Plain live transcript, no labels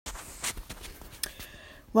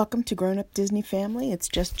Welcome to Grown Up Disney Family. It's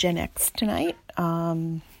just Gen X tonight.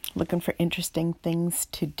 Looking for interesting things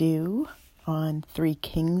to do on Three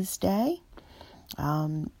Kings Day.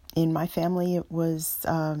 In my family, it was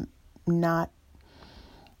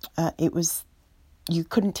you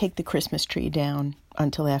couldn't take the Christmas tree down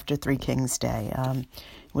until after Three Kings Day. It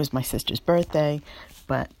was my sister's birthday,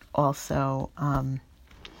 but also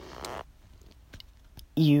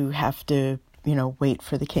you have to wait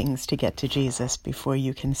for the kings to get to Jesus before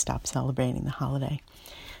you can stop celebrating the holiday.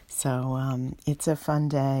 So it's a fun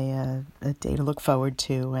day, a day to look forward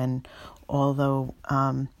to, and although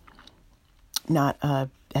not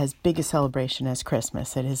as big a celebration as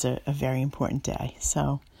Christmas, it is a very important day.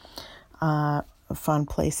 So a fun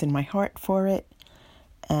place in my heart for it.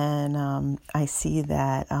 And I see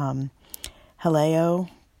that Jaleo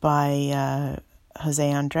by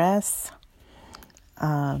Jose Andres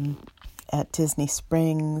at Disney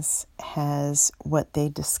Springs has what they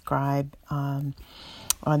describe on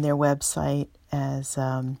their website as,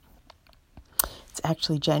 it's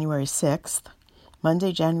actually January 6th,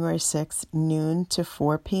 Monday, January 6th, noon to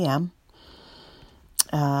 4 p.m.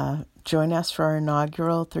 Join us for our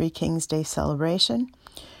inaugural Three Kings Day celebration.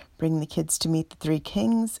 Bring the kids to meet the Three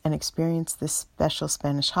Kings and experience this special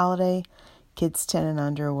Spanish holiday. Kids 10 and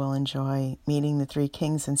under will enjoy meeting the Three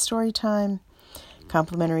Kings in story time.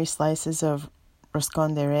 Complimentary slices of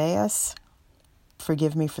roscón de reyes,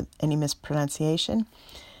 forgive me for any mispronunciation,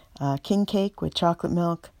 king cake with chocolate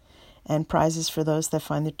milk, and prizes for those that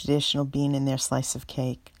find the traditional bean in their slice of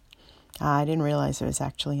cake. I didn't realize it was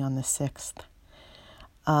actually on the 6th.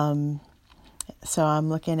 So I'm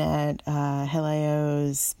looking at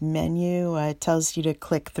Jaleo's menu. It tells you to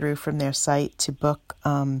click through from their site to book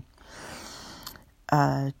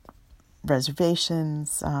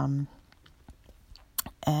reservations,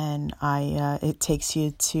 and it takes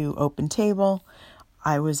you to Open Table.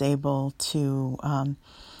 I was able to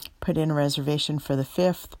put in a reservation for the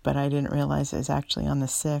 5th, but I didn't realize it was actually on the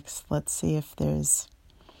 6th. Let's see if there's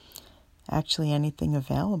actually anything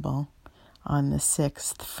available on the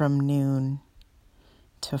 6th from noon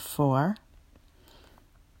to 4.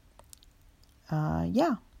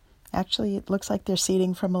 Actually, it looks like they're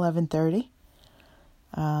seating from 11:30,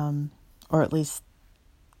 or at least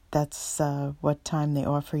that's what time they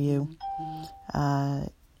offer you.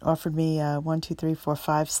 Offered me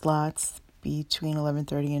 5 slots between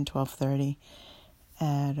 11:30 and 12:30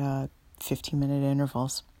 at 15-minute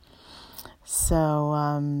intervals.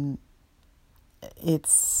 So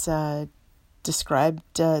it's described.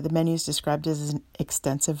 The menu is described as an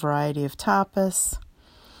extensive variety of tapas,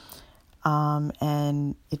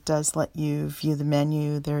 and it does let you view the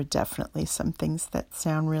menu. There are definitely some things that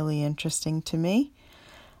sound really interesting to me.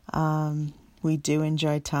 We do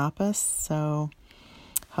enjoy tapas, so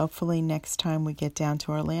hopefully next time we get down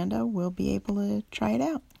to Orlando, we'll be able to try it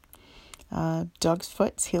out. Dog's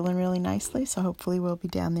foot's healing really nicely, so hopefully we'll be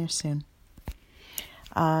down there soon.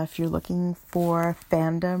 If you're looking for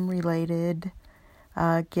fandom-related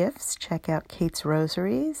gifts, check out Kate's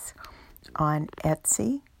Rosaries on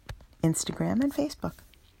Etsy, Instagram, and Facebook.